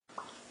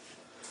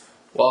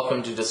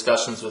Welcome to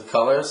Discussions with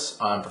Colors.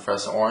 I'm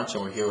Professor Orange,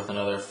 and we're here with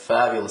another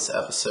fabulous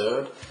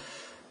episode.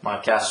 My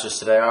casters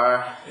today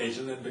are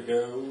Agent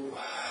Indigo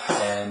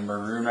and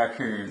Maroon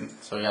Raccoon.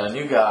 So we got a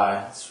new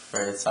guy. It's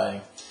very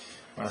exciting.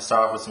 I'm going to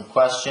start off with some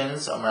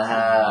questions. I'm going to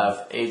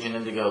have Agent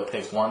Indigo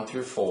pick 1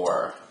 through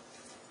 4.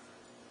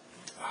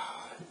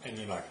 And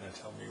you're not going to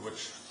tell me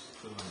which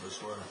the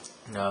numbers were.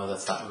 No,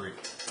 that's not 3.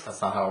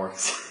 That's not how it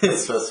works.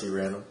 It's supposed to be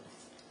random.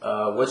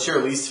 What's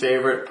your least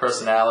favorite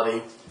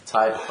personality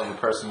type of a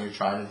person you're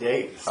trying to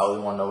date? Probably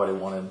one nobody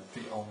wanted.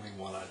 The only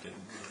one I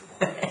didn't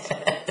really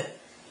want.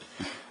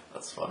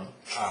 That's funny.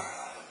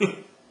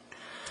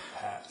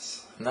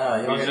 Pass. No,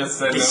 you We don't just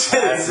said He no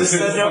just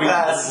said no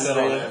passes, Said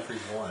on man. every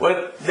one.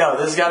 What? No,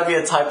 there's got to be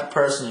a type of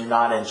person you're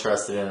not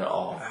interested in at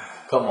all.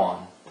 Come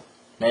on.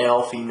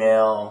 Male,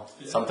 female,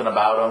 something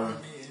about them.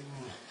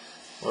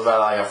 What about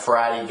like a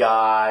fratty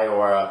guy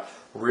or a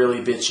really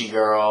bitchy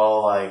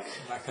girl? Like,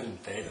 I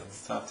couldn't date him.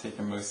 Stop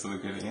taking most of the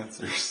good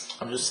answers.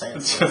 I'm just saying.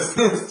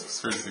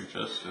 Just for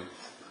suggestion.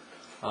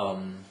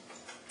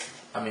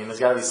 I mean, there's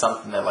got to be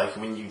something that, like,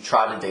 when you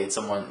try to date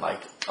someone,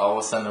 like, all of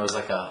a sudden there was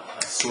like a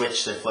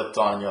switch that flipped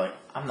on, and you're like,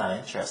 I'm not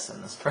interested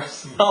in this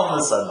person. All of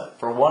a sudden, like,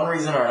 for one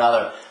reason or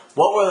another.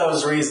 What were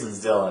those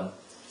reasons, Dylan?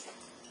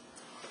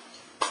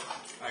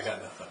 I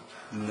got nothing.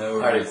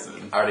 No I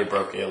reason. already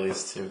broke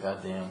Alias too.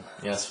 Goddamn.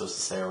 You're not supposed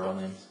to say our real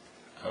names.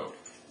 Oh.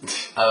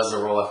 That was a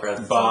rule I forgot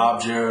to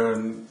Bob,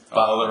 Joan,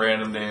 all the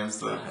random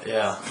names.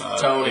 Yeah.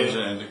 Tony.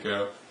 Agent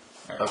Indigo.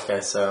 Alright.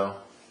 Okay, so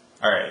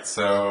Alright,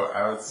 so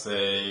I would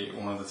say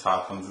one of the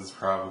top ones is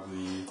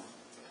probably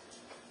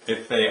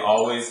if they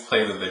always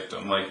play the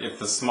victim. Like, if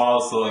the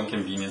smallest little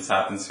inconvenience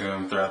happens to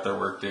them throughout their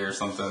workday or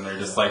something, they're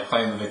just like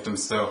playing the victim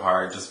so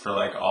hard just for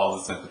like all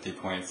the sympathy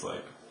points.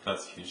 Like,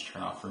 that's a huge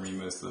turnoff for me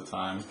most of the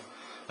time.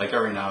 Like,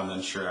 every now and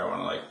then, sure, I want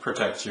to like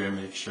protect you and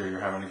make sure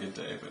you're having a good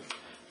day, but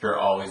if you're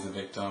always a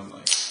victim,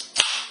 like,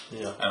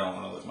 yeah. I don't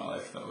want to live my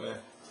life that way.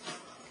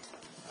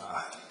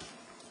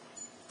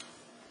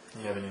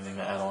 You have anything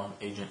to add on,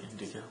 Agent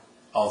Indigo?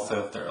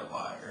 Also, if they're a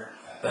liar.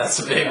 That's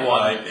a big one.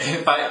 Like,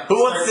 if I Who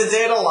wants to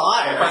date a If I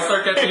liar?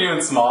 start catching you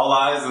in small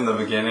lies in the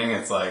beginning,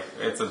 it's like,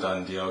 it's a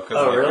done deal. Because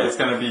Oh, really? it's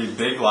going to be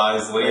big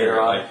lies later.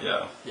 Later on. Like,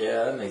 yeah,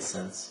 Yeah, that makes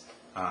sense.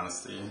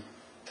 honesty.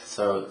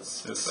 So,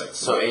 Just like,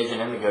 so Agent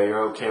Indigo,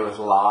 you're okay with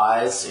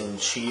lies and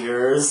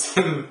cheaters?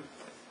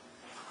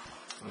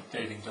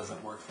 Dating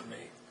doesn't work for me,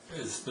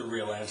 is the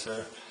real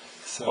answer.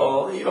 So,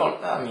 Well, you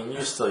don't. I mean,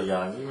 you're still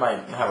young. You might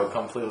have a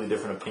completely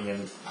different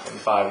opinion in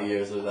 5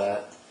 years of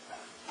that.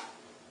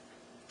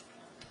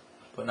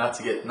 But not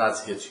to get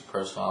too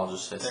personal, I'll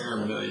just say there are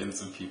something.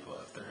 millions of people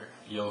out there.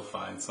 You'll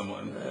find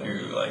someone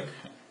who, like,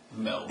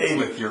 melts 80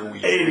 with your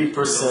weed.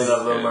 80%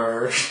 of them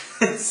are.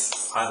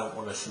 I don't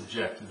want to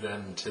subject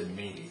them to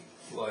me.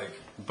 Like,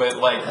 But,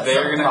 like, That's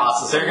they're the gonna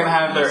process of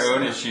have their life.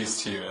 own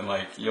issues, too. And,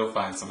 like, you'll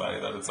find somebody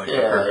that it's, like, the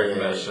Yeah, perfect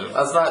yeah, mesh yeah.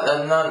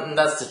 of...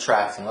 That's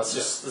detracting. Let's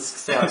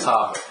stay on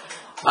topic.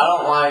 I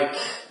don't like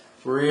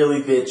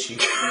really bitchy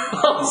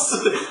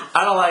girls.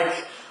 I don't like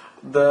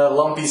the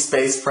lumpy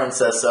space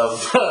princess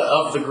of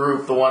the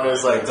group, the one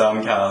who's Like, like,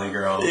 dumb Cali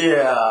girls.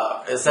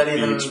 yeah, is that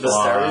even Beach the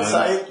blondes.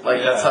 stereotype?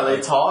 Like, that's Yeah. how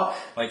they talk?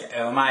 Like,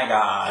 oh my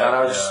god. God, I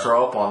would just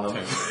throw up on them.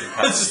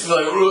 Totally. It's just be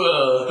like,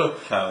 ugh.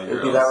 Cali It'd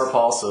girls. be that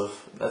repulsive.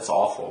 That's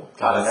awful.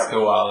 God, I never,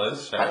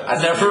 Koalas.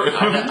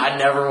 I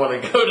never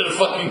want to go to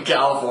fucking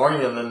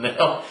California and then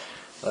now.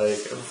 Like,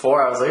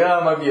 before I was like, oh,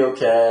 it might be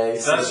okay.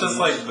 See That's the just beach.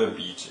 like the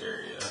beach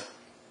area.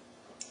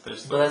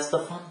 There's But that's the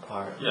fun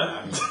part. yeah,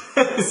 I mean,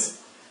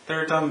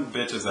 there are dumb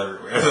bitches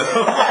everywhere.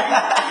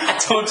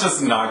 Don't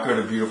just not go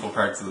to beautiful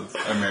parts of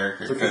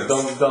America. Because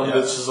 'cause, dumb yeah.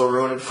 bitches will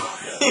ruin it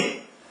for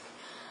me.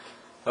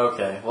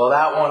 Okay, well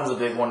that one's a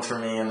big one for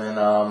me, and then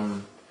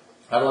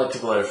I don't like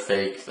people that are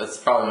fake. That's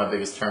probably my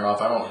biggest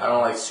turnoff. I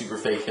don't like super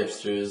fake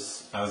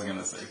hipsters, I was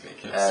gonna say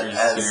fake as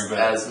hipsters too, but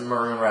as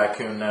Maroon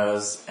Raccoon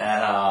knows,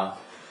 and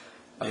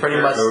if pretty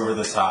they're much over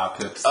the top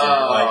hipster,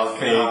 Oh, like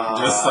fake, God.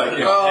 just like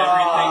if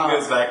Oh. everything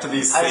goes back to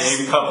these I same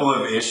just- couple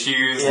of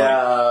issues.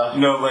 yeah.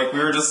 Like, like we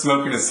were just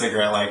smoking a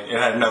cigarette. Like it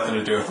had nothing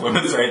to do with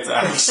women's rights,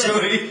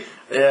 actually.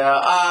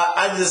 Yeah,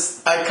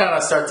 I kind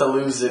of start to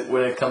lose it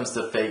when it comes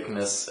to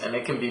fakeness, and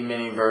it can be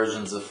many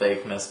versions of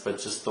fakeness, but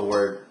just the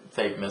word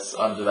fakeness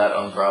under that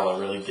umbrella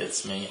really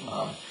gets me.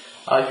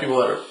 I like people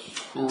that are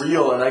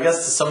real, and I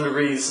guess to some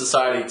degree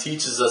society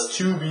teaches us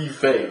to be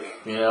fake,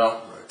 you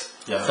know?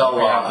 Yeah, Tell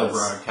we have to lies.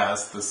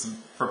 broadcast this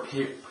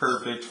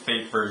perfect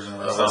fake version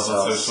of Of ourselves on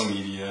ourselves. social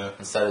media.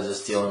 Instead of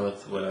just dealing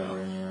with whatever,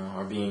 you know,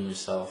 or being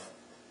yourself.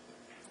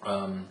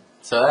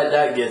 So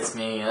that gets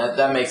me, and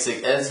that makes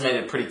it. It's made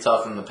it pretty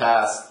tough in the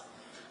past.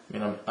 I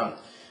mean,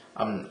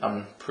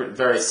 I'm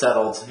very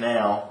settled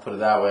now, put it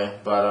that way.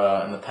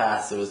 But in the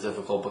past, it was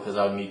difficult because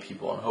I would meet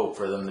people and hope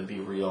for them to be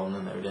real, and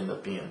then they would end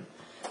up being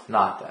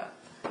not that.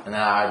 And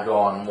then I'd go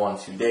on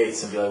 1-2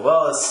 dates and be like,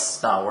 well,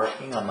 it's not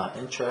working. I'm not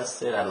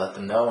interested. I'd let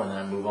them know, and then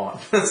I'd move on.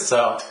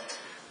 So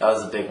that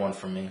was a big one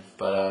for me.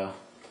 But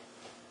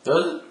that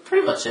was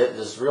pretty much it.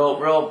 Just real,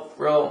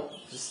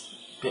 just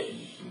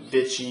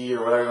bitchy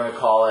or whatever you want to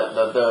call it,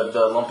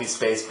 the lumpy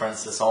space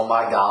princess. Oh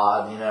my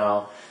god, you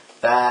know,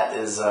 that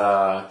is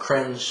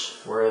cringe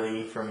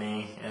worthy for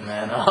me. And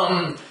then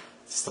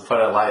just to put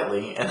it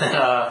lightly, and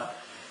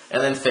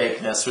then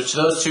fakeness, which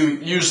those two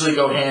usually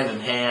go hand in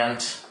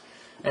hand.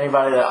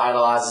 Anybody that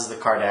idolizes the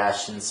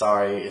Kardashians,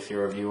 sorry if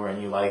you're a viewer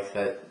and you like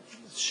that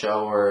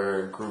show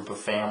or group of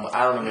family.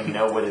 I don't even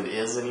know what it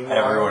is anymore.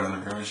 Everyone in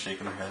the room is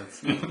shaking their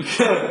heads.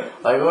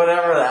 Like,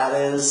 whatever that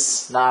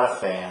is, not a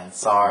fan.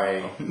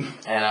 Sorry.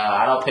 And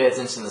I don't pay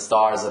attention to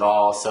stars at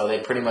all, so they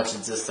pretty much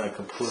exist in a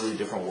completely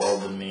different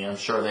world than me. I'm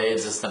sure they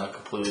exist in a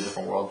completely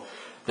different world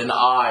than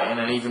I, in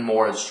an even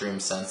more extreme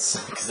sense,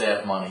 because they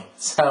have money.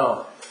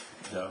 So,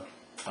 Yeah.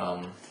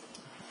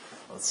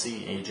 let's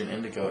see, Agent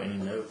Indigo, any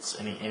notes,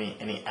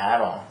 any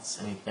add-ons,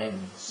 any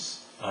things?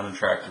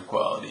 Unattractive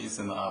qualities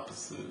in the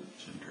opposite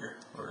gender,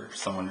 or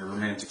someone you're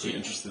romantically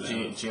interested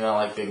in. Do you not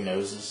like big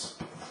noses?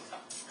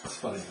 It's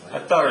funny. I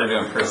thought we were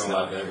doing I've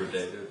personality. ever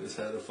dated has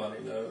had a funny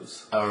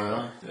nose. Oh,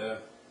 really? Yeah.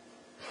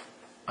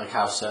 Like,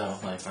 how so?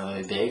 Like, are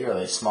they big? Are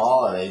they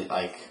small? Are they,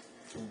 like...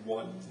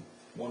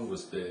 One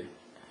was big,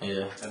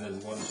 Yeah. and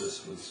then one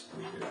just was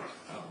weird.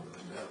 I don't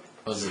really know.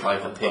 Was it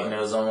like a pig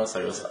nose almost?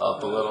 Like it was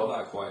up a little?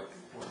 Not quite.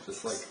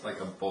 Just like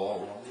a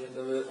ball on the end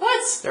of it.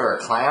 What? They were a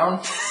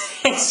clown?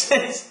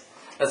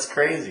 That's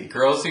crazy.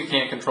 Girls who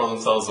can't control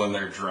themselves when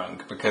they're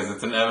drunk, because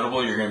it's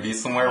inevitable you're going to be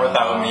somewhere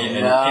without me, and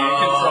you no.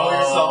 can't control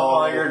yourself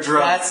while you're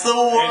drunk. That's the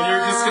worst. And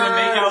you're just going to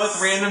make out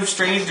with random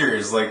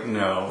strangers. Like,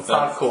 no. That's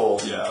not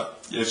cool. Yeah.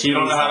 If you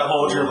don't know how to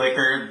hold your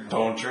liquor,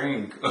 don't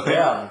drink.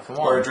 Yeah, come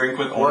on. Or drink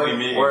with only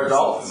me. We're or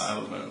adults. something,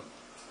 I don't know.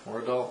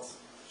 We're adults.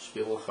 Should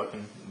be able to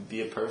fucking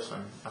be a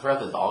person. I forgot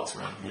the dogs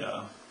were in here.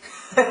 Yeah.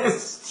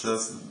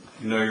 Just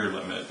know your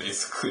limit,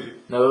 basically.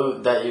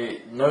 Know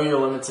your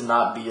limit to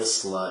not be a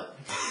slut.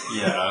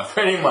 Yeah.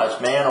 Pretty much,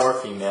 man or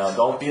female.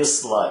 Don't be a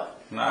slut.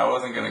 No, I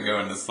wasn't going to go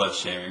into slut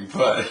shaming,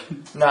 but...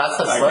 No, that's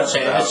not I slut guess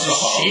shaming. That's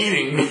just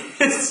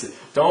alcohol. cheating.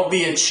 Don't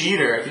be a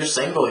cheater. If you're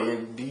single, you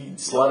be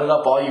slut it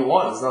up all you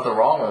want. There's nothing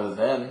wrong with it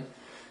then.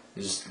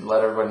 You just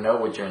let everybody know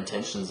what your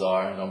intentions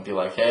are. Don't be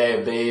like,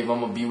 hey, babe, I'm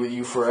going to be with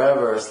you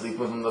forever. Sleep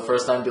with them the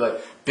first time. Be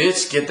like,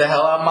 bitch, get the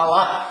hell out of my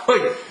life.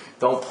 Like,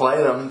 don't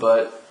play them,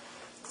 but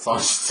as long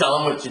as you tell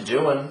them what you're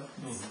doing,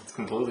 it's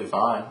completely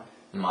fine.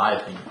 In my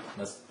opinion.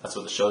 That's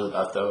what the show's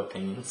about, though,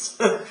 opinions.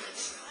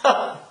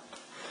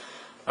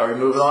 Are we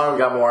moving on? We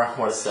got more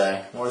to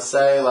say. More to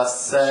say,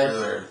 less to say. I'm sure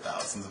there are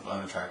thousands of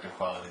unattractive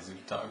qualities. We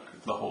could talk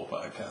the whole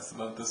podcast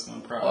about this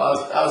one, probably.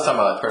 Well, I was talking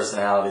about like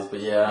personalities,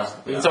 but yeah.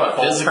 We can talk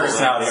about physical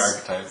personality things.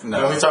 archetypes. When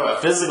No. we talk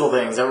about physical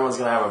things, everyone's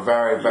going to have a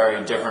very,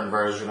 very different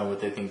version of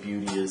what they think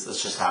beauty is.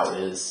 That's just how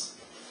it is.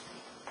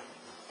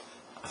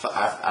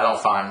 I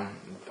don't find,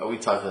 we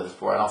talked about this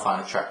before, I don't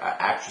find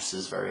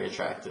actresses very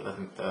attractive. I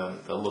think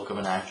the look of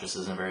an actress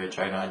isn't very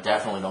attractive. I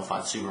definitely don't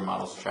find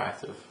supermodels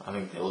attractive. I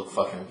think they look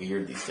fucking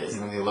weird these days. I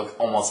think they look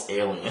almost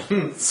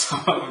alien.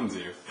 Some of them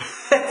do.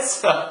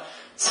 So,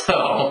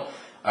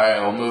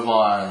 alright, we'll move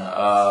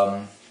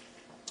on.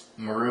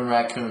 Maroon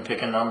Raccoon,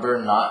 pick a number,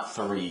 not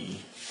 3.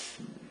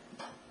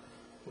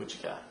 What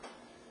you got?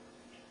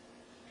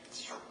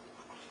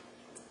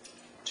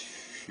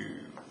 2.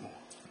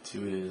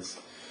 2 it is.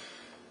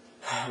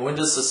 When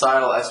does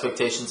societal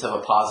expectations have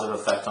a positive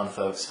effect on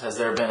folks? Has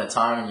there been a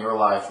time in your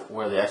life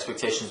where the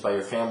expectations by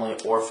your family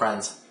or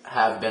friends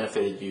have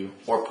benefited you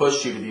or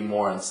pushed you to be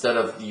more instead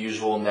of the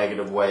usual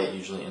negative way it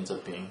usually ends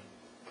up being?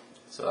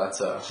 So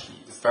that's a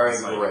very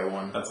great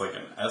one. That's like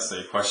an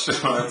essay question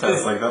on a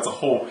test. Like, that's a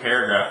whole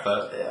paragraph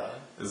that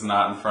is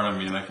not in front of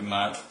me, and I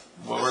cannot.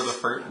 What was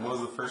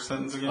the first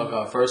sentence again?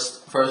 Okay,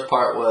 first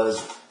part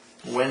was,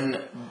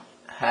 when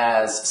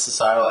has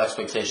societal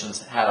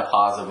expectations had a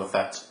positive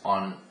effect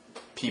on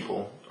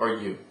people, or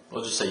you?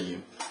 We'll just say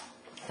you.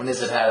 When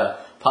has it had a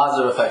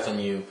positive effect on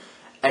you,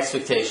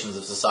 expectations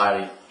of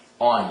society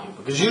on you?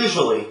 Because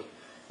usually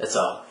it's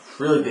a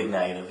really big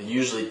negative. It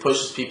usually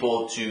pushes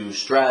people to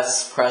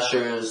stress,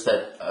 pressures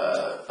that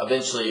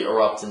eventually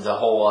erupt into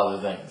whole other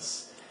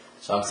things.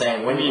 So I'm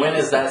saying, when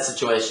has that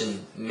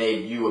situation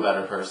made you a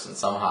better person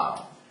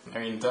somehow? I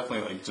mean,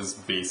 definitely like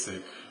just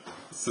basic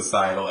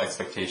societal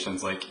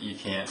expectations. Like, you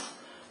can't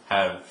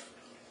have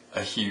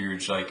a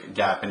huge like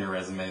gap in your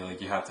resume.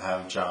 Like, you have to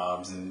have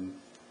jobs and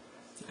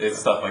it's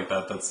stuff like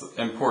that that's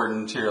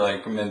important to your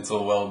like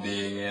mental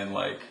well-being, and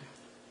like,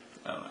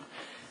 I don't know.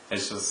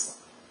 It's just,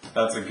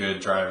 that's a good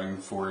driving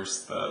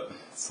force, that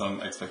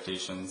some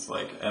expectations,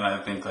 like, and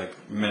I think like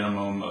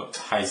minimum of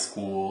high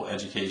school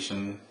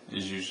education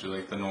is usually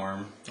like the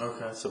norm.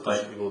 Okay, so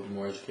pushing people to be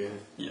more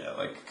educated. Yeah,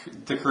 like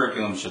the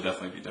curriculum should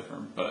definitely be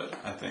different, but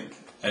I think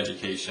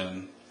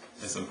education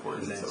is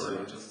important. And So answer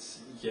we're is just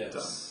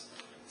yes,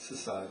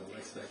 societal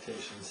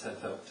expectations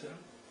have helped him.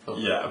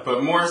 Okay. yeah,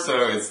 but more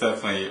so it's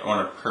definitely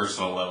on a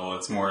personal level.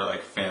 It's more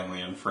like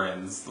family and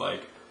friends,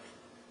 like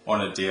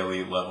on a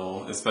daily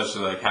level,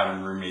 especially like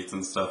having roommates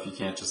and stuff. You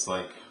can't just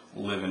like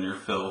live in your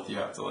filth. You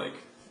have to like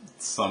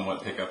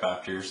somewhat pick up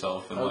after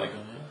yourself and like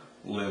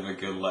live a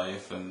good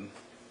life, and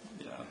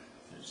yeah,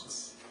 there's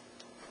just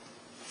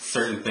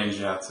certain things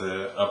you have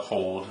to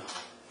uphold,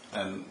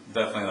 and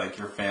definitely like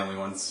your family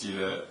wants you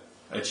to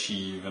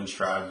achieve and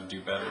strive to do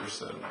better.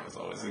 So it was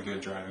always a good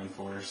driving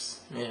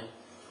force. Yeah.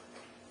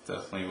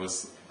 Definitely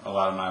was a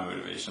lot of my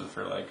motivation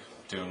for like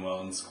doing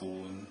well in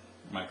school and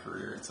my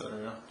career,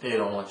 etc. You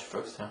don't want your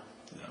folks down.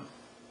 Yeah.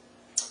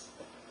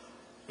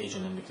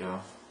 Agent Indigo,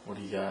 what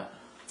do you got?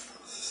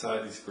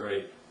 Society's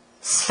great.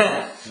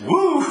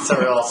 Woo! So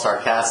we're all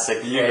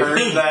sarcastic. You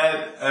heard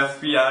that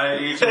FBI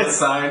agent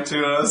assigned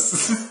to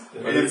us?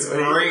 It's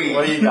great.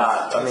 What do you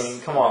got? I mean,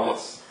 come on.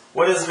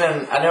 What has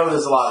been? I know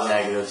there's a lot of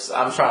negatives.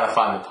 I'm trying to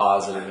find the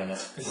positive in it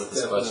It's with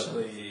this question.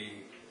 definitely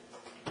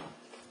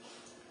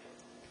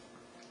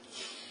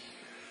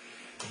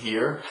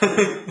Here.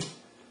 I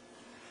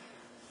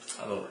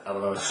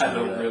don't know. What I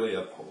don't really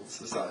uphold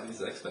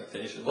society's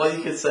expectations. Well,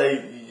 you could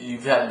say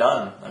you've had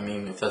none. I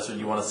mean, if that's what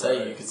you want to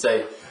say, you could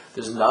say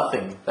there's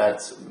nothing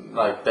that's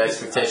like the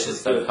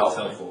expectations that have It's helped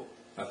me. helpful,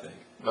 I think.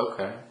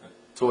 Okay.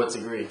 To what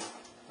degree?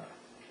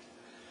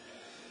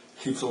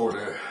 Keeps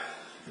order.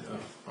 You know,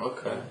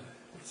 Okay.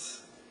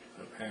 it's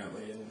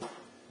apparently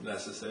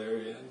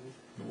necessary in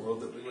the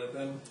world that we live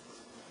in.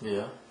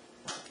 Yeah.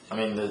 I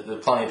mean,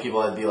 there's plenty of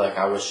people that'd be like,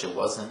 I wish it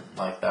wasn't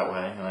like that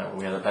way. And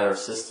we had a better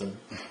system.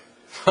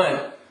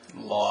 But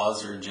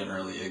Laws are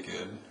generally a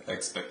good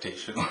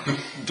expectation.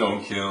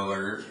 Don't kill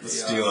or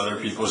steal other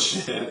people's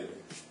shit.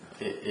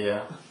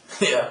 yeah.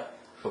 Yeah.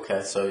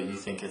 Okay, so you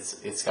think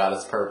it's got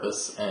its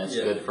purpose and it's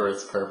Yeah. good for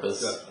its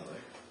purpose. Definitely.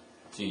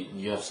 Do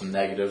you have some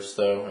negatives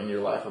though in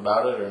your life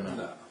about it or no?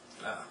 No.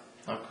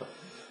 Okay.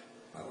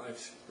 My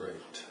life's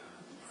great.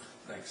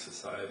 Thanks,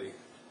 society.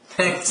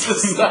 Thanks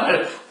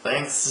society.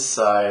 Thanks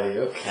society.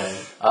 Okay.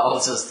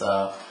 I'll just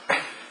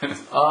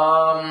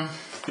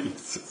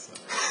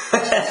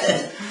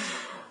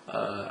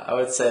I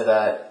would say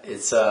that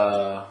it's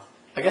I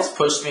guess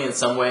pushed me in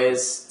some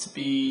ways to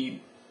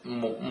be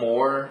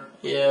more,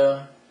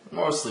 yeah,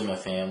 mostly my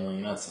family,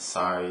 not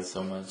society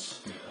so much.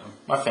 Yeah.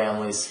 My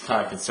family's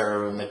kind of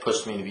conservative and they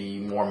pushed me to be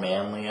more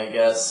manly, I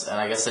guess, and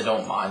I guess I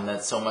don't mind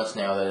that so much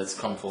now that it's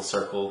come full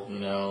circle, you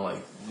know, like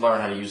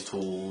learn how to use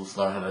tools,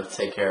 learn how to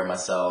take care of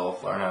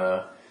myself, learn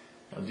how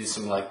to do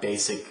some like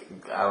basic,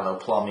 I don't know,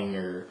 plumbing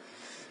or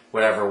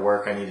whatever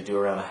work I need to do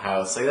around the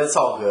house. Like that's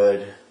all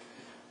good.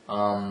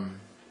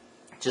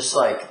 Just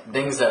like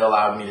things that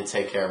allowed me to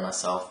take care of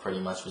myself pretty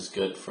much was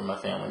good for my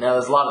family. Now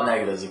there's a lot of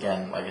negatives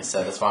again, like I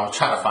said, that's why I'm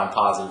trying to find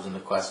positives in the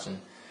question,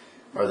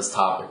 or this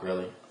topic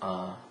really.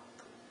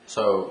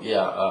 So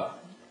yeah,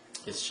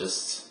 it's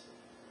just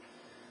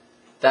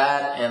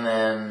that, and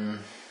then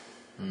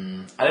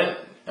I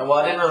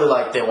didn't really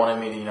like they wanted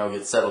me to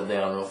get settled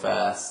down real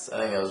fast. I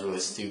think that was really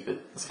stupid.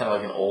 It's kind of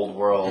like an old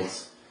world,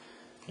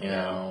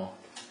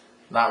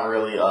 not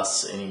really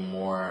us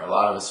anymore. A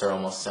lot of us are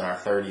almost in our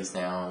 30s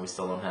now, and we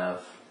still don't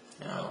have,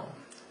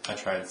 I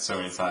tried so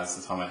many times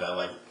to tell my dad,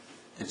 like,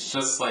 it's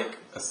just like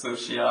a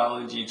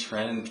sociology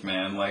trend,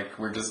 man. Like,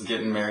 we're just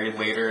getting married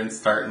later and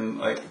starting,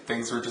 like,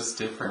 things were just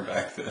different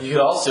back then. You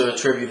could also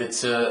attribute it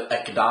to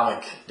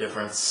economic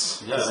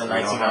difference. Yeah, Because in we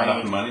don't have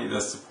 1990, enough money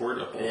to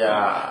support a whole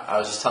yeah, I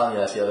was just telling you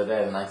that the other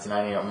day. In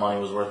 1990, money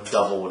was worth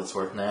double what it's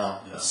worth now.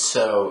 Yeah.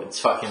 So it's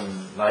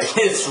fucking like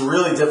it's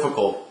really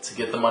difficult to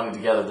get the money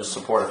together to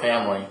support a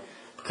family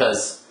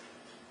because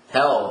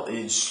hell,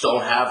 you just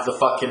don't have the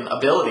fucking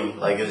ability.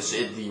 Like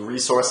the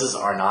resources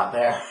are not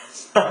there.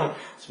 So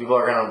people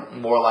are gonna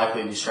more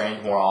likely be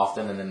strained more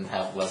often, and then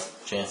have less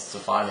chances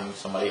of finding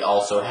somebody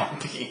also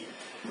happy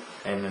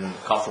and then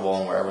comfortable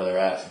in wherever they're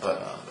at.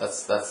 But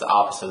that's the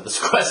opposite of this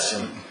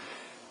question.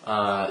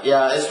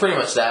 Yeah, it's pretty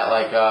much that.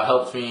 Like,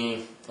 helped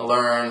me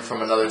learn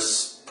from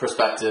another's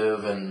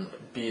perspective and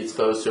be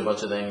exposed to a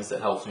bunch of things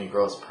that helps me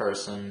grow as a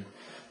person.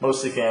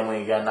 Mostly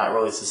family, again, not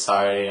really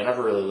society. I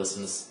never really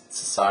listened to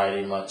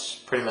society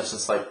much. Pretty much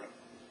since like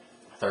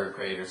 3rd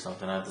grade or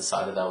something, I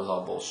decided that was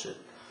all bullshit.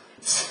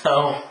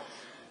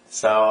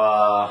 So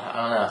I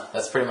don't know.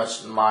 That's pretty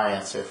much my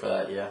answer for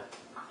that. Yeah.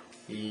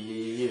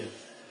 Yeah.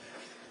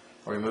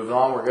 Are we moving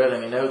on? We're good.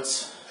 Any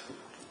notes?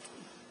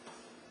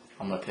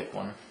 I'm gonna pick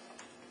one.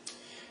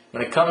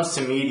 When it comes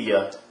to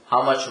media,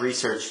 how much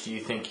research do you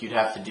think you'd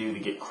have to do to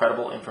get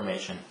credible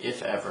information,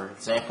 if ever?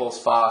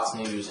 Examples: Fox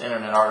News,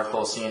 Internet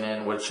articles,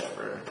 CNN,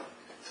 whichever.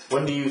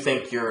 When do you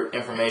think your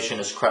information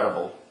is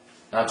credible?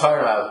 And I'm talking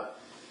about.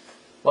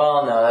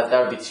 Well, no, that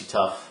would be too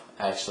tough.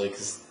 Actually,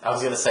 because I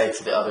was going to say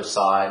to the other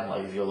side,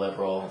 like if you're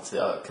liberal, to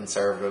the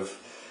conservative,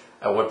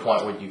 at what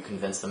point would you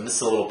convince them? This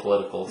is a little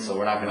political, so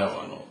we're not going No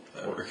one will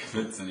ever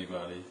convince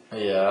anybody.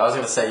 Yeah, I was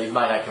going to say you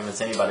might not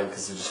convince anybody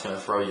because they're just going to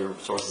throw your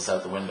sources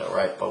out the window,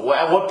 right? But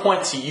at what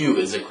point to you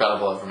is it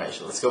credible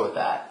information? Let's go with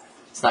that.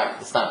 It's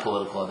not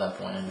political at that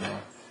point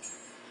anymore.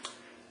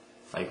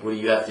 Like, what do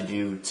you have to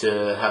do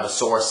to have a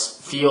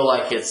source feel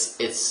like it's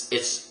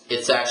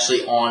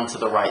actually on to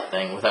the right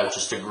thing without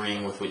just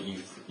agreeing with what you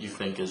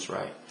think is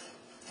right?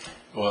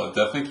 Well, it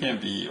definitely can't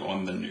be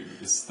on the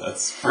news.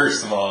 That's,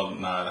 first of all,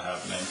 not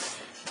happening.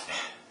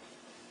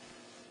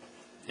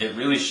 it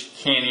really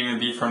can't even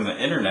be from the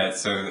internet.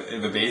 So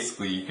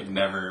basically, you could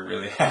never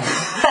really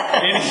have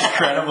any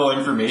credible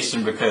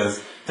information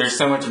because there's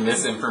so much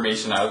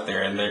misinformation out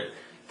there, and the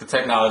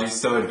technology is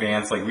so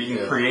advanced. Like we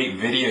can create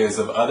videos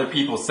of other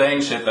people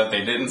saying shit that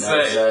they didn't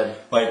say.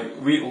 Like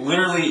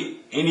we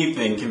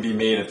anything can be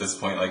made at this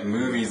point. Like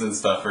movies and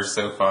stuff are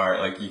so far.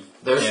 Like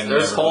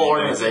there's whole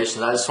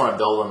organizations. I just want to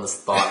build on this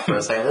thought for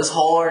a second. There's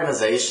whole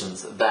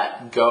organizations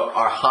that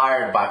are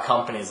hired by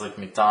companies like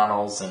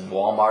McDonald's and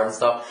Walmart and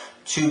stuff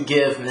to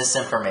give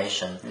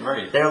misinformation.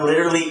 Right. They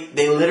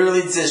literally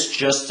exist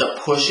just to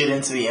push it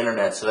into the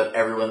internet so that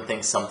everyone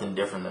thinks something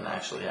different than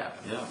actually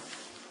happened. Yeah.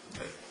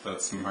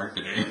 That's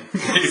marketing.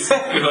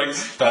 Basically, like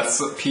that's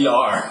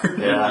PR in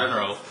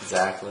general.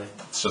 Exactly.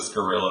 It's just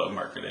guerrilla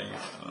marketing.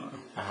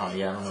 I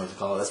don't know what to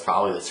call it. That's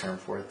probably the term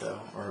for it, though,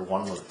 or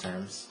one of the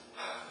terms.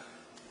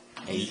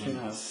 You can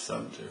have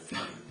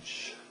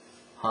subterfuge.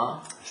 Huh?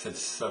 I said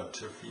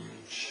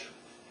subterfuge.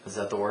 Is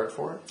that the word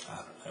for it? I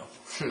don't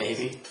know.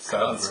 Maybe.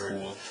 Sounds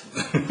cool.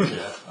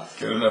 Yeah.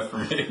 Good enough for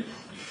me.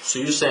 So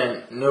you're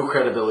saying no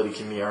credibility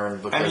can be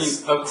earned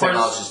because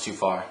technology is too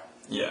far.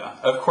 Yeah,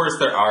 of course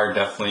there are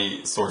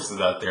definitely sources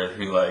out there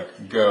who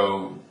like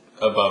go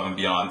above and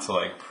beyond to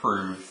like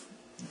prove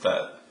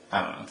that,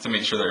 I don't know, to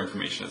make sure their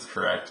information is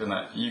correct and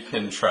that you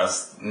can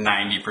trust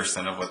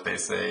 90% of what they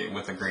say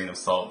with a grain of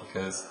salt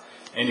because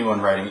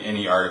anyone writing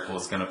any article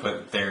is going to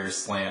put their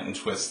slant and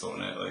twist on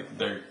it. Like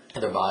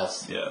they're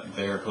biased. Yeah,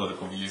 their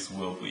political views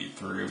will bleed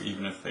through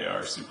even if they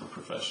are super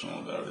professional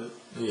about it.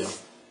 Yeah.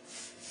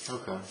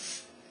 Okay.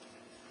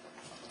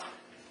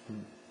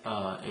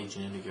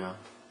 Agent Indigo,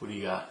 what do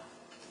you got?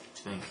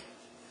 What do you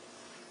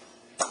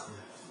think?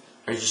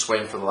 Are you just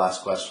waiting for the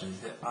last question?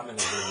 Yeah, I'm in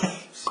agreement.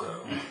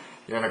 So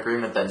You're in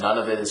agreement that none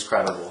of it is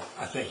credible.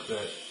 I think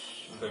that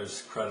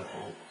there's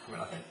credible. I mean,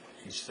 I think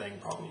each thing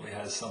probably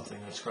has something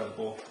that's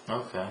credible.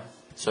 Okay.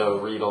 So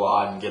read a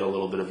lot and get a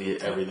little bit of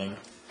everything.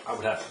 I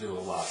would have to do a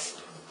lot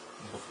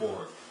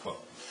before. Well,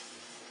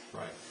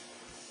 right.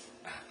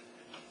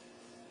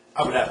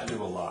 I would have to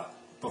do a lot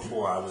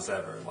before I was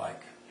ever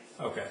like,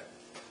 okay,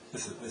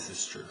 this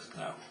is truth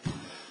now.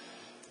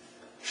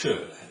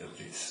 Should at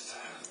least.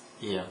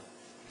 Yeah.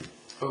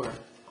 Okay.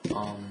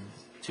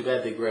 Too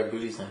bad Big Red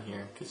Booty's not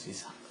here because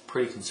he's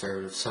pretty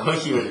conservative. So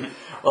he would.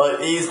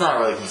 Well, he's not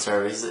really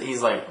conservative.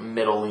 He's like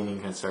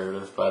middle-leaning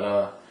conservative,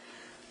 but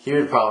he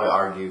would probably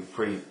argue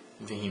pretty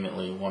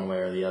vehemently one way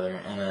or the other.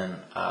 And then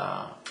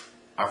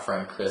our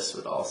friend Chris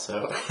would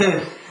also.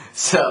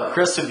 So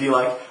Chris would be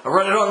like, "I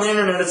read it on the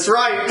internet. It's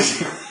right."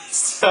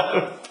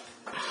 So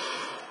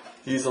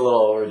he's a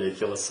little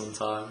ridiculous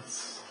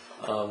sometimes.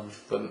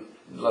 But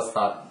let's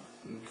not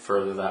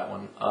further that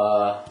one.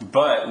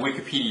 But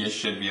Wikipedia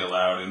should be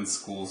allowed in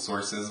school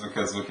sources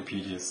because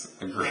Wikipedia is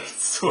a great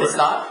source. It's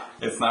not?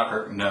 It's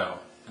not no.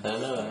 I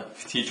don't know that.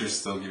 Teachers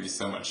still give you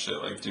so much shit.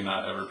 Like, do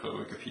not ever put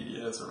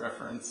Wikipedia as a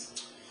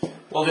reference.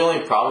 Well, the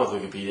only problem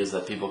with Wikipedia is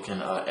that people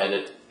can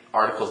edit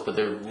articles, but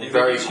they're They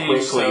very change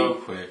quickly. so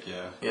quick,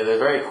 yeah. Yeah, they're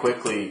very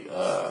quickly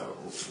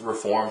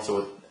reformed to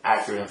what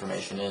accurate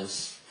information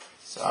is.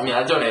 So, I mean,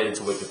 I donated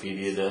to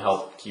Wikipedia to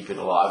help keep it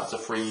alive. It's a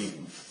free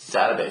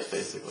database,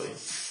 basically.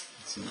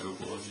 It's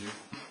noble of you.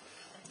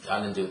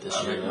 I didn't do it this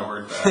I've year. though.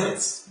 ignored that.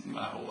 It's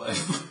my whole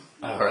life.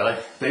 Oh, really?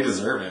 They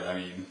deserve it. I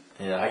mean,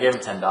 Yeah, I gave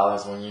him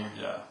 $10 one year.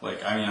 yeah.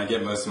 Like, I mean, I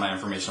get most of my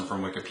information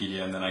from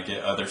Wikipedia, and then I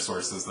get other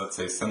sources that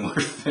say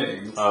similar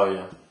things. Oh,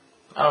 yeah.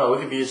 I don't know.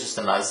 Wikipedia is just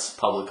a nice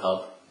public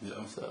hub. Yeah.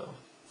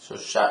 So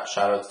shout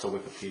outs to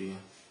Wikipedia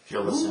if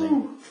you're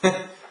listening.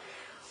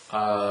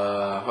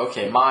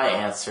 Okay, my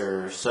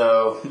answer.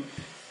 So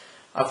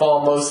I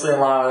fall mostly in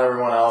line with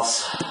everyone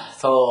else.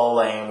 It's a little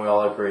lame. We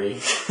all agree.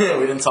 We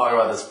didn't talk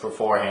about this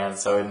beforehand,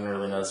 so we didn't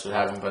really know this would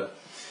happen. But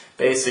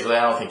basically,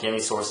 I don't think any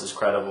source is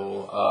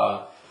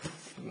credible.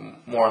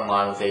 More in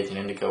line with Agent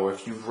Indigo, where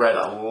if you've read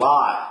a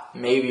lot,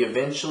 maybe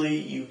eventually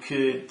you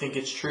could think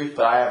it's truth.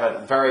 But I have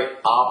a very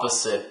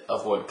opposite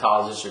of what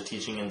colleges are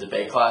teaching in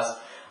debate class.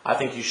 I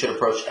think you should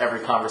approach every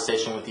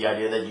conversation with the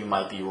idea that you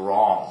might be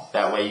wrong.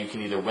 That way you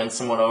can either win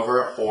someone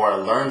over or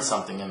learn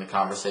something in the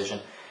conversation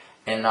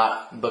and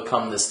not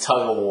become this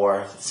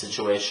tug-of-war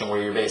situation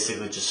where you're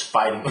basically just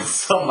fighting with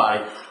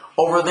somebody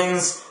over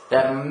things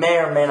that may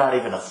or may not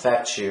even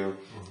affect you.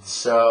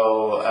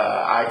 So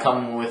I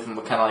come with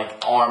kind of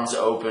like arms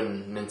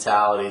open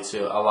mentality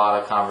to a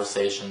lot of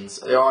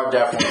conversations. There are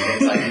definitely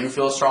things I do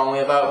feel strongly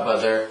about,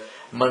 but they're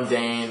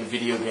mundane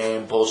video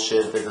game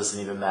bullshit that doesn't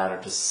even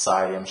matter to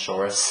society, I'm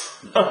sure.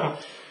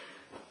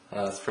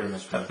 That's pretty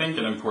much me. I think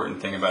an important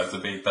thing about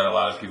debate that a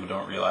lot of people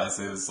don't realize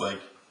is,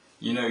 like,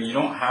 you know, you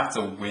don't have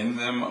to win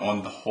them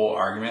on the whole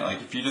argument.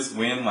 Like, if you just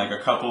win, like, a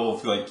couple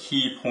of, like,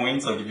 key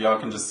points, like, if y'all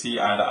can just see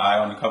eye to eye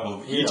on a couple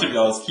of each of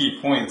y'all's key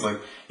points, like,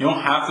 you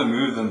don't have to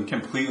move them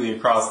completely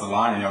across the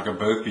line and y'all can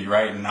both be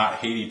right and not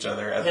hate each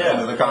other at the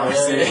end of the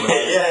conversation.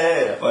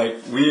 Yeah. Like,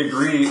 we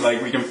agree,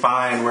 like, we can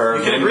find where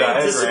we can agree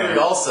and disagree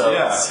also.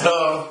 Yeah.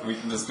 So we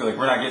can just be like,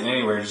 we're not getting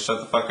anywhere, just shut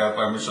the fuck up,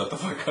 I'm gonna shut the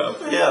fuck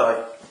up. yeah,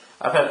 like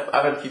I've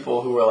had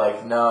people who were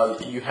like, no,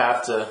 you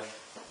have to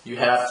you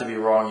have to be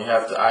wrong.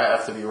 I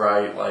have to be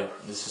right. Like,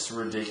 it's just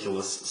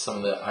ridiculous. Some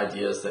of the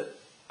ideas that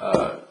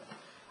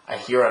I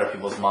hear out of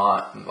people's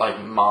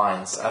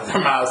minds, out of their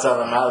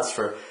mouths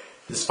for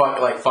this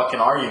fucking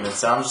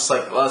arguments. And I'm just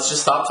like, let's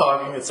just stop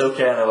talking. It's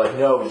okay. And they're like,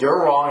 no,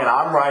 you're wrong and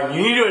I'm right. And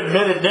you need to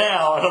admit it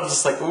now. And I'm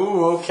just like,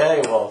 ooh,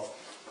 okay. Well,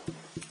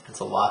 it's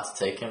a lot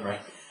to take in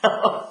right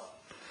now.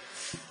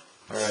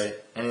 All right.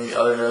 Any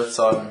other notes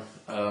on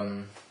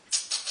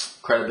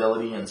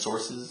credibility and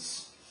sources?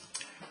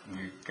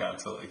 We got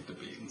to like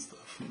debate and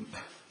stuff.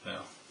 Yeah.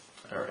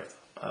 All right.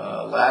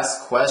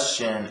 Last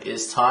question: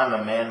 is time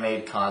a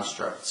man-made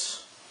construct?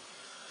 So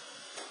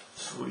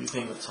what do you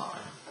think of time?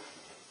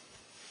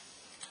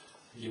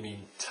 You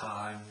mean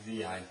time,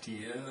 the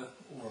idea,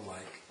 or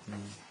like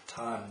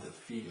time, the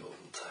field?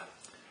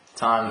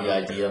 Time, the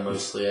idea,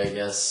 mostly, I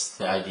guess.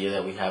 The idea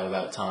that we have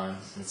about time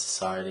in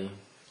society.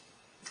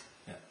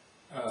 Yeah.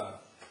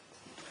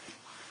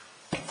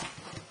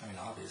 I mean,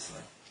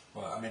 obviously.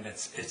 Well, I mean,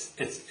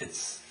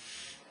 it's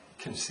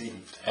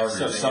conceived.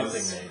 Everything so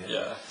something is, made it.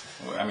 Yeah.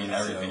 Well, I mean,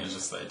 everything is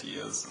just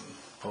ideas and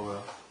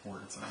Oh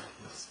words and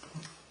ideas.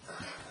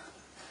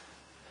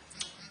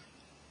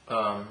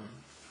 well.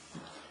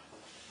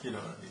 You know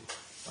what I mean?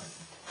 Like,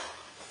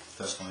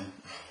 Definitely.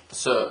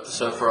 So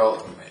for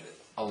who made it?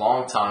 a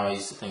long time, I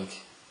used to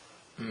think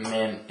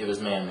it was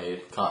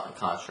man-made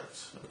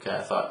constructs. Okay,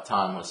 I thought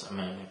time was a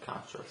man-made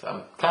construct.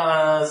 I'm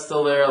kind of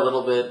still there a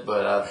little bit,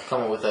 but I've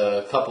come up with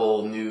a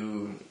couple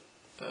new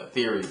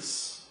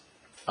theories.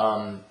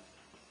 Time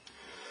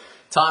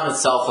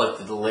itself,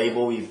 like the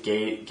label we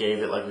gave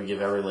it, like we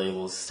give every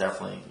label, is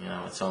definitely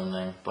its own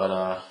thing.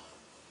 But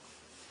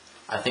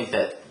I think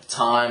that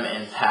time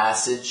and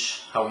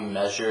passage, how we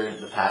measure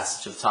the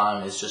passage of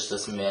time, is just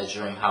us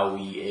measuring how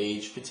we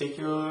age,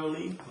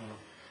 particularly.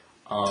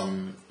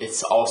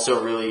 It's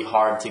also really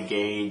hard to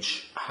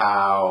gauge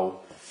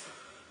how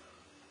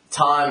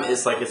time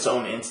is like its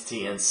own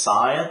entity in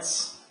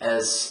science,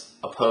 as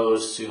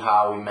opposed to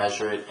how we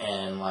measure it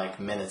in like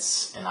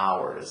minutes and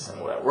hours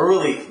and whatever. We're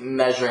really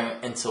measuring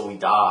until we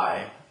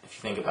die, if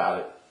you think about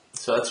it.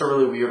 So that's a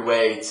really weird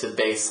way to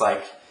base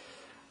like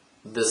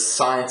this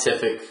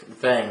scientific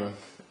thing.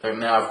 And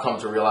now I've come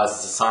to realize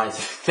it's a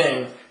scientific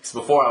thing, because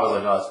before I was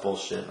like, oh, it's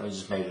bullshit, I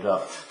just made it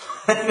up.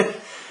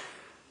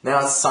 Now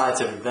it's a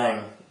scientific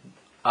thing.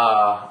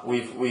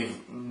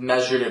 We've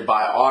measured it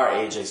by our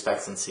age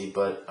expectancy,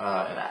 but in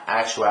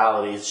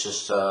actuality, it's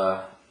just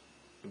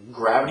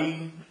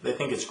gravity. They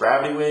think it's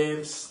gravity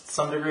waves to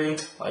some degree,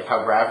 like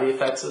how gravity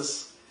affects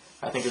us.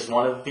 I think is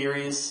one of the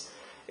theories.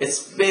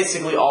 It's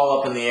basically all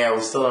up in the air. We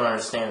still don't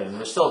understand it, and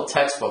there's still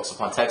textbooks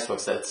upon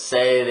textbooks that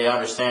say they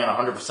understand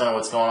 100% of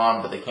what's going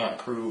on, but they can't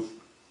prove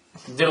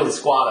diddly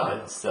squat of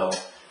it still.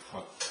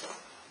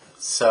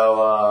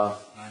 So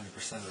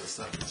 90% of the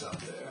stuff that's out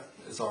there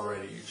is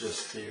already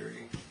just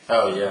theory.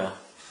 oh yeah,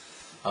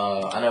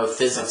 I know Stuff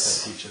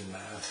physics. they teach in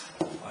math,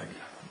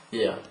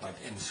 Yeah, like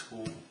in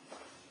school.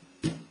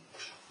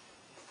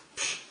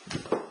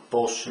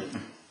 bullshit.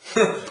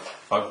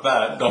 Fuck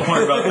that. Don't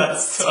worry about that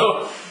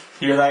stuff.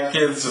 Hear that,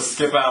 kids? Just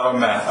skip out on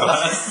math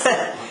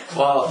class.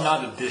 Well,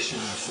 Not addition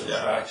or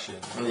subtraction.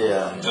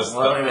 yeah, Just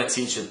I don't even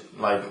teach it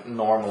like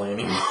normally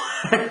anymore.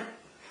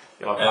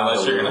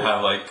 Unless you're gonna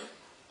have like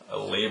a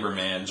labor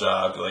man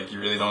job, like you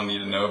really don't need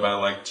to know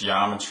about like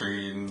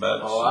geometry and that.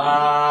 Oh, shit.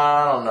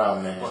 I don't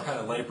know, man. What kind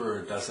of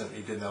laborer doesn't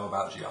need to know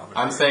about geometry?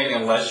 I'm saying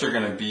unless you're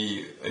gonna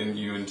be and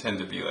you intend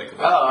to be like.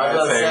 Oh, I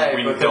was gonna say,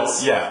 we because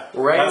don't. Yeah,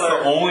 regular-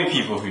 that's the only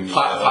people who need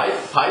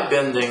Pipe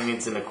bending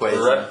needs an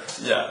equation.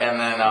 Yeah, And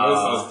then most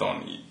of us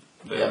don't need.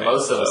 yeah,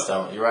 most of us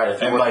don't. You're right.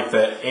 If you And were- like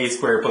the a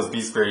squared plus b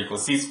squared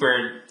equals c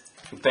squared.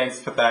 Thanks,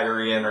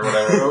 Pythagorean or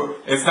whatever.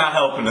 It's not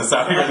helping us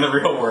out here in the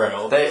real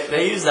world.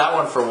 they use that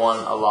one for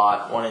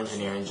one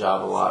engineering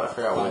job a lot. I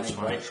forgot which Finding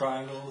one. right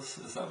triangles?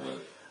 Is that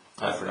what?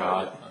 I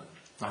forgot.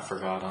 I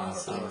forgot,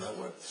 honestly. I don't know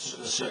what the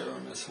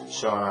theorem is for.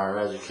 Showing our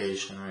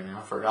education right now.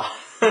 I forgot.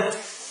 I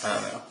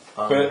don't know.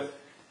 But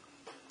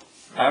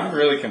I'm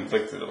really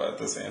conflicted about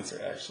this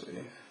answer,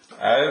 actually.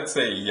 I would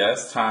say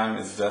yes, time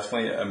is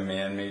definitely a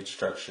man-made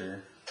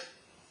structure.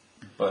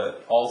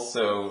 But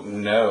also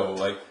no,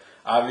 like,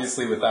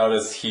 obviously without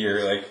us here,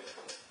 like,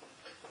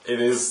 it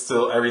is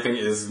still, everything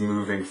is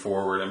moving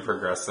forward and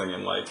progressing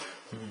and, like,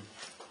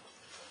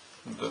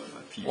 the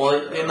future.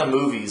 Well, in the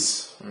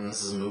movies, and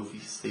this is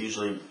movies, they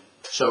usually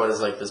show it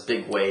as like this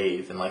big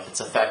wave, and like it's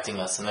affecting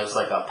us. And there's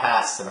like a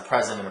past and a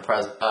present and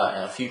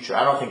a future.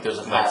 I don't think there's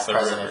a past,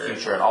 present, and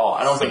future at all.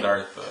 I don't think.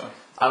 Siddhartha.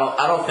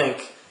 I don't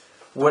think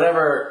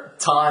whatever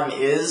time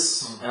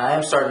is, and I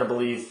am starting to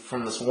believe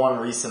from this one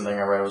recent thing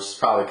I read, which is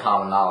probably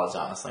common knowledge,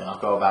 honestly, and I'll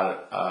go about it.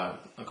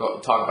 I'll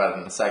talk about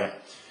it in a second.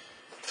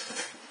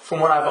 From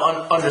what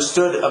I've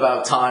understood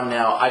about time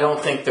now, I don't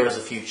think there's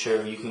a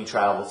future you can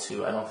travel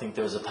to. I don't think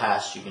there's a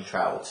past you can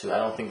travel to. I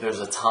don't think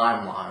there's a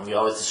timeline. We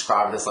always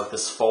describe it as like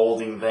this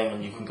folding thing,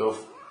 and you can go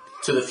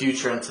to the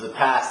future and to the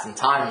past in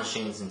time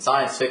machines in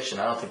science fiction.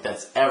 I don't think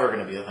that's ever going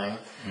to be a thing.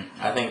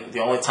 Mm-hmm. I think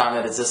the only time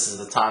that exists is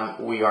the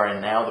time we are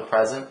in now, the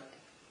present,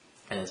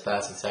 and it's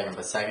passing second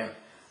by second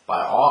by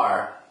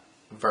our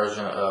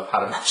version of how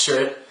to measure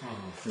it.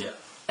 Yeah.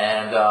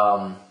 And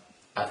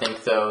I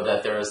think, though,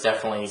 that there is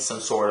definitely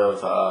some sort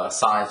of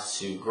science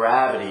to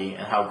gravity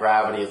and how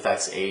gravity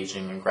affects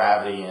aging and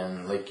gravity,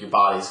 and like your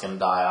body's gonna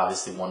die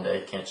obviously one day.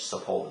 It can't just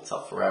uphold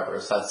itself forever.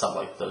 So that's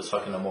something like those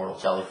fucking immortal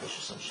jellyfish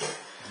or some shit.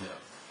 Yeah.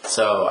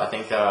 So I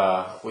think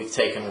we've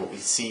taken what we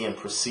see and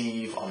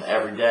perceive on the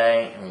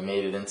everyday, and we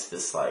made it into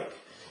this like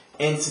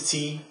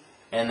entity,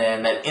 and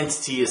then that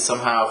entity is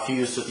somehow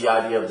fused with the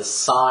idea of the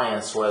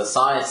science, where the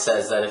science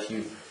says that if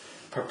you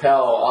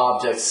propel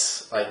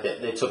objects, like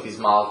they took these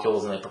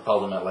molecules and they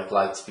propelled them at like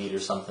light speed or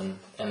something,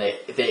 and they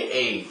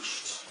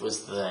aged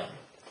was the thing.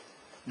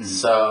 Mm-hmm.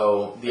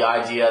 So the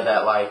idea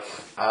that like,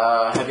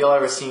 have y'all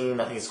ever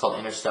seen? I think it's called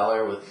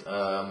Interstellar with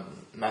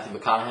Matthew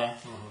McConaughey.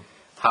 Mm-hmm.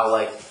 How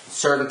like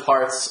certain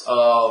parts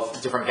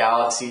of different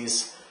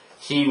galaxies,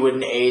 he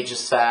wouldn't age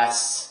as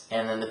fast,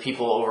 and then the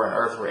people over on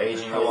Earth were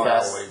aging really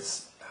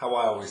fast. How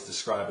I always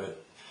describe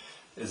it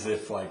is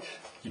if like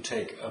you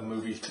take a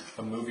movie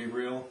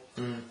reel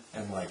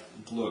and like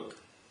look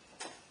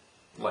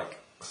like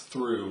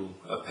through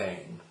a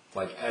pane,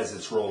 like as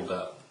it's rolled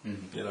up,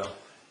 you know,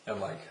 and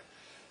like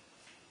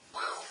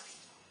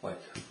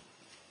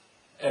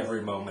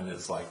every moment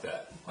is like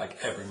that. Like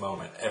every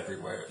moment,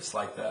 everywhere is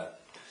like that.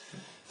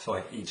 So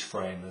like each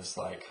frame is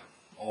like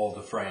all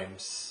the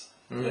frames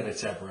that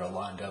it's ever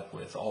lined up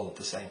with all at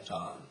the same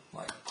time.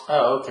 Like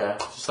oh, okay,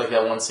 just like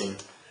that one scene.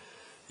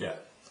 Yeah.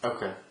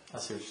 Okay, I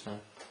see what you're saying.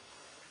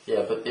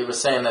 Yeah, but it was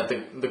saying that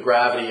the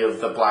gravity of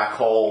the black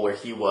hole where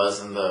he was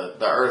and the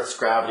Earth's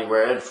gravity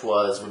where it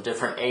was were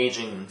different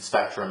aging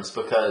spectrums,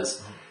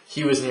 because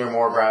he was near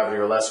more gravity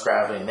or less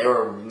gravity, and they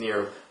were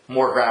near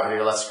more gravity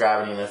or less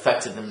gravity, and it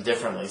affected them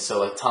differently. So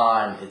like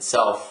time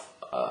itself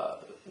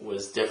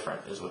was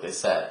different, is what they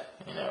said.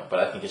 You know, but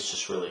I think it's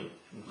just really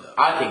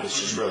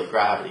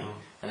gravity,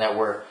 and that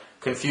we're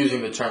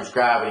confusing the terms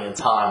gravity and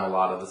time a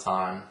lot of the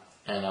time,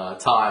 and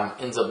time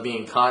ends up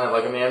being kind of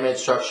like a man-made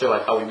structure,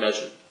 like how we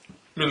measure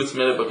minutes a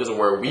minute because of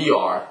where we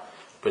are,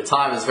 but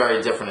time is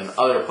very different in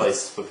other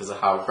places because of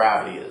how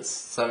gravity is.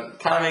 So it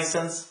kind of makes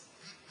sense,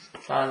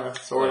 kind of,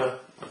 sort of.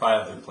 By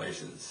other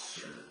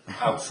places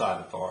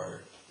outside of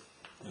our,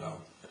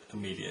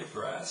 immediate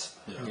grasp.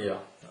 Yeah.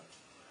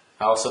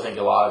 I also think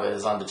a lot of it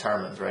is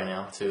undetermined right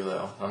now, too,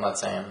 though. I'm not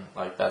saying,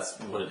 like, that's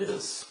what it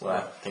is, what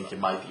I think it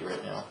might be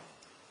right now.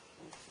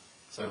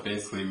 So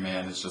basically,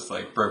 man, it's just,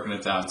 like, broken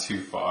it down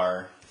too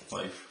far.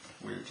 Like,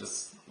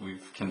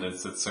 we've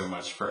condensed it so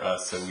much for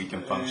us so we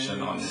can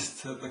function on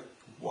the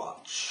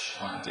watch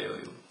on a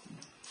daily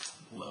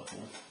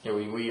level. Yeah,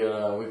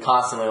 we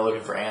constantly are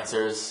looking for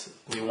answers.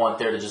 We want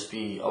there to just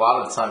be, a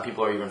lot of the time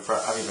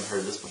I've even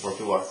heard this before,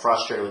 people are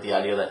frustrated with the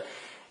idea that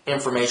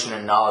information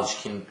and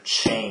knowledge can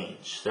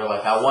change. They're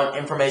like, I want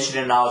information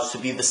and knowledge to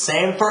be the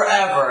same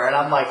forever. And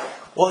I'm like,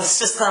 well, it's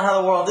just not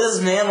how the world is,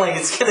 man. Like,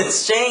 it's going to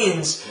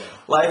change. Yeah.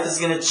 Life is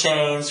going to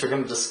change. We're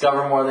going to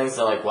discover more things.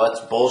 They're like, well,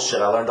 that's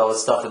bullshit. I learned all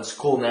this stuff in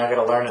school. Now I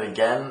got to learn it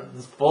again.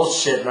 It's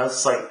bullshit. And I was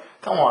just like,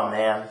 come on,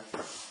 man.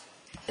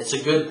 It's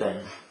a good thing.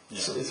 Yeah.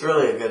 It's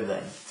really a good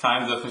thing.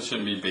 Time definitely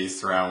shouldn't be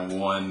based around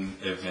one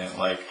event,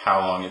 like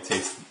how long it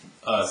takes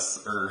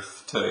us,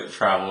 Earth, to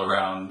travel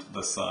around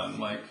the sun.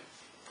 Like,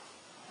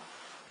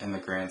 in the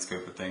grand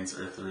scope of things,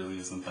 Earth really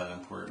isn't that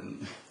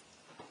important.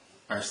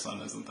 Our sun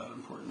isn't that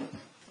important.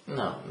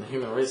 No, the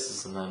human race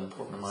isn't that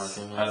important in my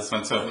opinion. I just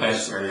went to a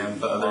planetarium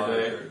the other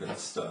day, and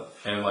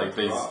stuff, and like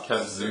they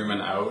kept zooming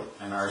out,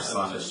 and our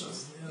sun is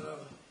just.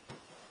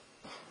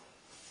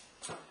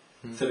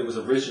 Said it was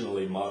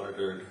originally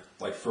monitored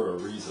like for a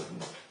reason,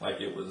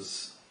 like it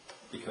was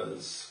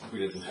because we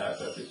didn't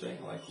have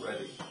everything like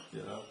ready,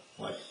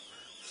 like.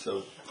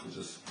 So you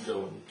just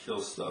go and kill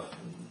stuff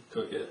and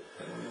cook it,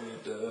 and you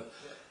need to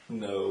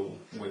know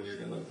when you're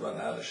going to run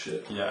out of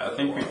shit. Yeah, I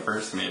think we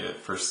first made it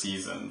for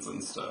seasons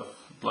and stuff,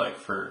 like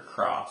for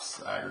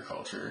crops,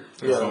 agriculture.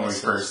 That's when we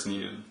first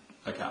needed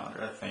a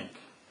calendar, I think.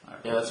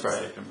 Yeah, that's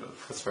right.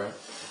 That's right.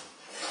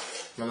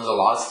 And there's a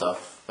lot of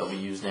stuff that we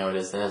use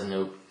nowadays that has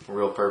no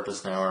real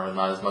purpose now, or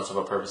not as much of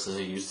a purpose as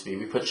it used to be.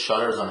 We put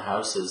shutters on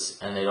houses,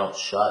 and they don't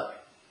shut.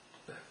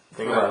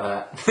 Think about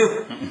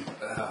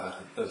that.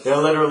 They're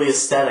literally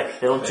aesthetic.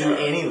 They don't do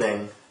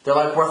anything. They're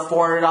like worth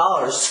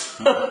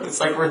 $400.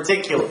 It's like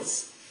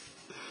ridiculous.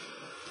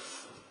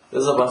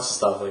 There's a bunch of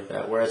stuff like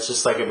that where it's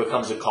just like it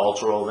becomes a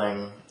cultural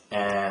thing,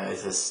 and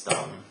it's just I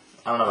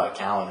don't know about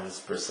calendars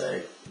per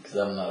se because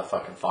I'm not a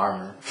fucking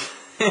farmer.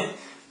 I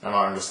don't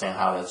understand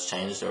how that's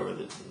changed over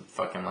the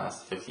fucking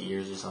last 50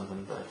 years or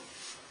something, but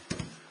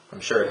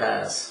I'm sure it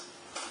has.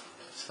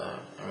 So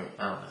I don't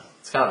know.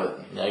 It's kind of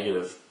a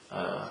negative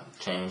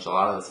change a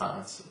lot of the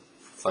time. It's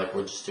like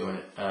we're just doing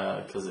it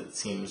because it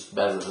seems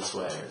better this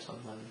way or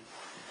something.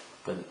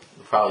 But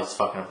we're probably just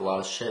fucking up a lot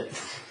of shit.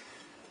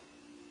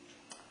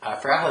 I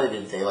forgot how they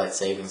did daylight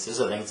savings. There's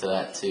a thing to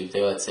that too.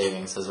 Daylight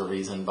savings has a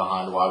reason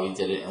behind why we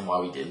did it and why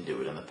we didn't do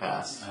it in the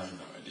past. I have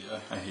no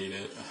idea. I hate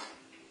it.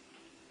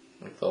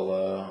 Like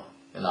they'll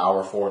an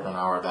hour forward, an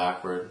hour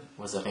backward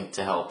was I think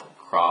to help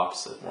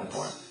crops at one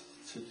point.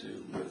 To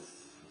do with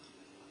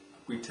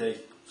we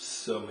take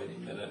so many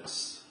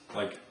minutes.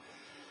 Like,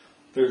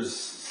 there's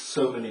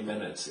so many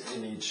minutes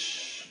in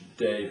each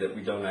day that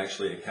we don't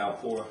actually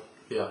account for.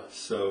 Yeah.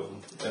 So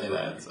every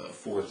adds up.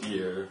 4th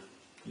year,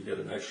 you get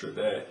an extra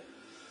day.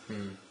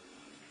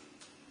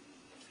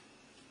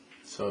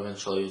 So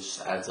eventually it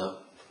just adds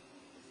up.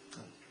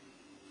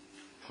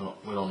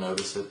 We don't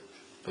notice it,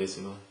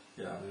 basically.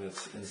 Yeah, I mean,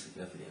 it's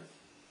insignificant.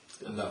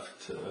 Enough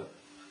to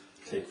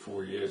take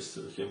 4 years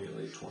to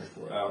accumulate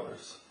 24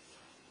 hours.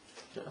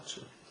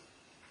 Gotcha.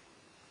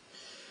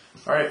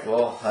 Alright,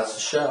 well, that's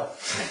the show.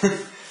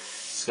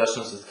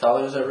 Discussions with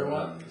colors,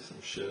 everyone.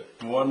 Some shit.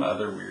 One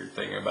other weird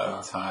thing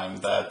about time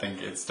that I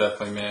think it's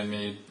definitely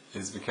man-made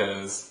is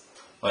because,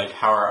 like,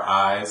 how our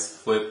eyes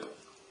flip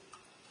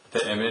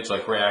the image,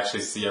 like, we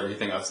actually see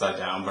everything upside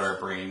down, but our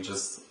brain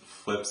just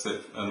flips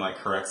it and, like,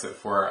 corrects it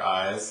for our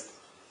eyes.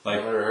 Like,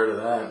 I've never heard of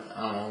that.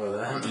 I don't know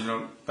about that. you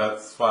know,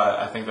 that's why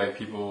I think, like,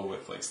 people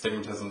with, like,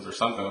 stigmatisms or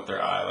something with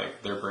their eye,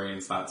 like, their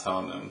brain's not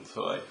telling them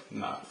to, like,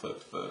 not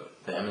flip the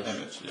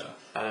image? yeah.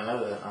 I didn't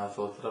know that. I'll have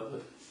to look it up.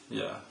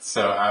 Yeah.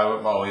 So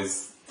I've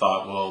always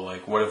thought, well,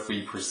 like, what if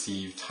we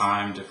perceive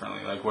time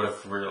differently? Like, what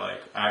if we're,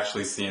 like,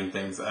 actually seeing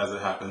things as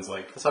it happens,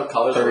 like, That's how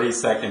colors 30 work.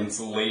 seconds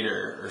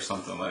later or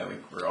something? Like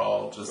we're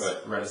all just Right.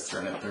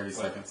 registering at 30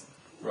 seconds.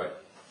 Right.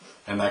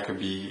 And that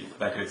could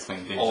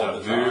explain All deja the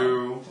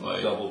vu. time.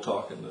 Like, Double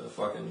talking to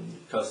fucking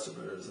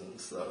customers and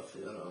stuff,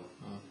 you know.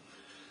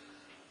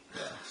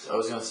 I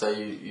was going to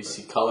say you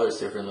see colors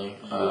differently.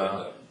 You end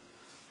up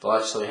They'll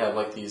actually have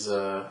like these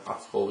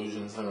optical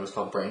illusions. I think it was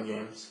called brain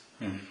games.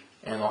 And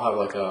they'll have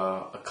like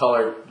a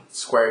colored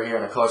square here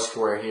and a colored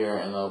square here,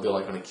 and they'll be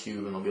like in a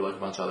cube, and there'll be like a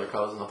bunch of other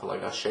colors, and they'll put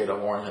like a shade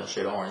of orange and a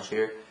shade of orange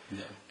here.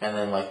 Yeah. And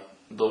then like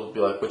they'll be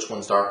like which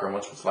one's darker and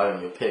which one's lighter,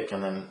 and you pick,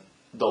 and then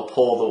they'll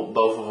pull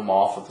both of them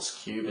off of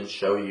this cube and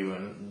show you,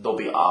 and they'll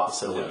be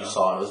opposite of what you Yeah.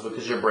 saw. And it was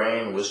because your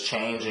brain was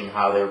changing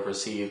how they were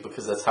perceived,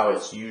 because that's how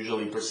it's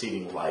usually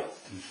perceiving light.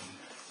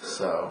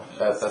 So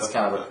that's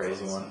kind of a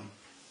crazy one.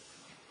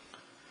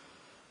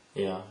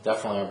 Yeah,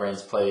 definitely our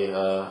brains play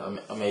a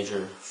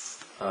major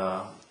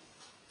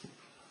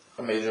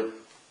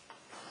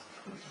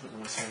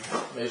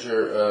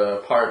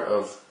part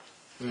of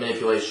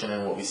manipulation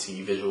in what we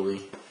see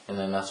visually, and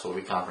then that's what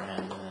we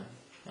comprehend and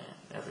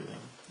everything.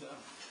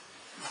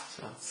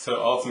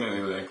 So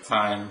ultimately, like,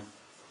 time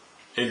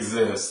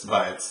exists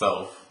by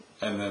itself,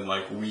 and then,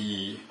 like,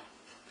 we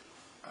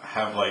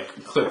have,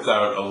 like, clipped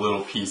out a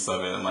little piece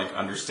of it and, like,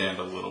 understand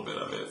a little bit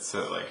of it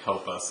to, like,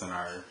 help us in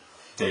our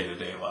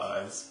day-to-day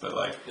lives. But,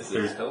 like, is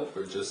it help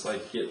or just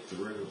like get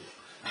through?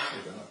 I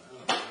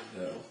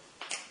don't know.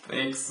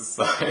 thanks,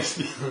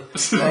 society.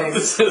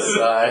 Thanks,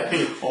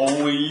 society.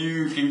 Only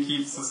you can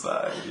keep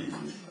society.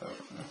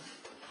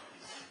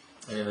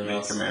 Anything Make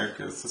else?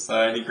 America's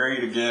society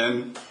great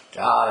again.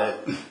 Got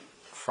it.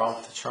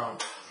 Trump to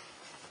Trump.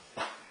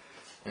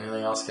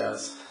 Anything else,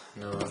 guys?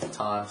 No,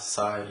 time,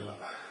 society,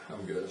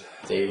 I'm good.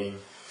 dating.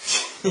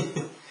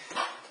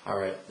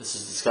 Alright, this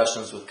is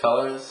Discussions with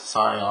Colors,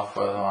 signing off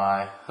with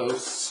my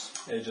hosts.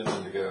 Agent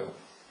Indigo.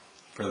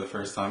 For the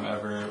first time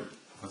ever,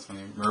 what's my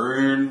name?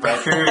 Maroon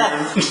Raccoon.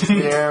 He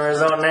remembers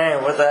his own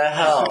name, what the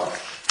hell?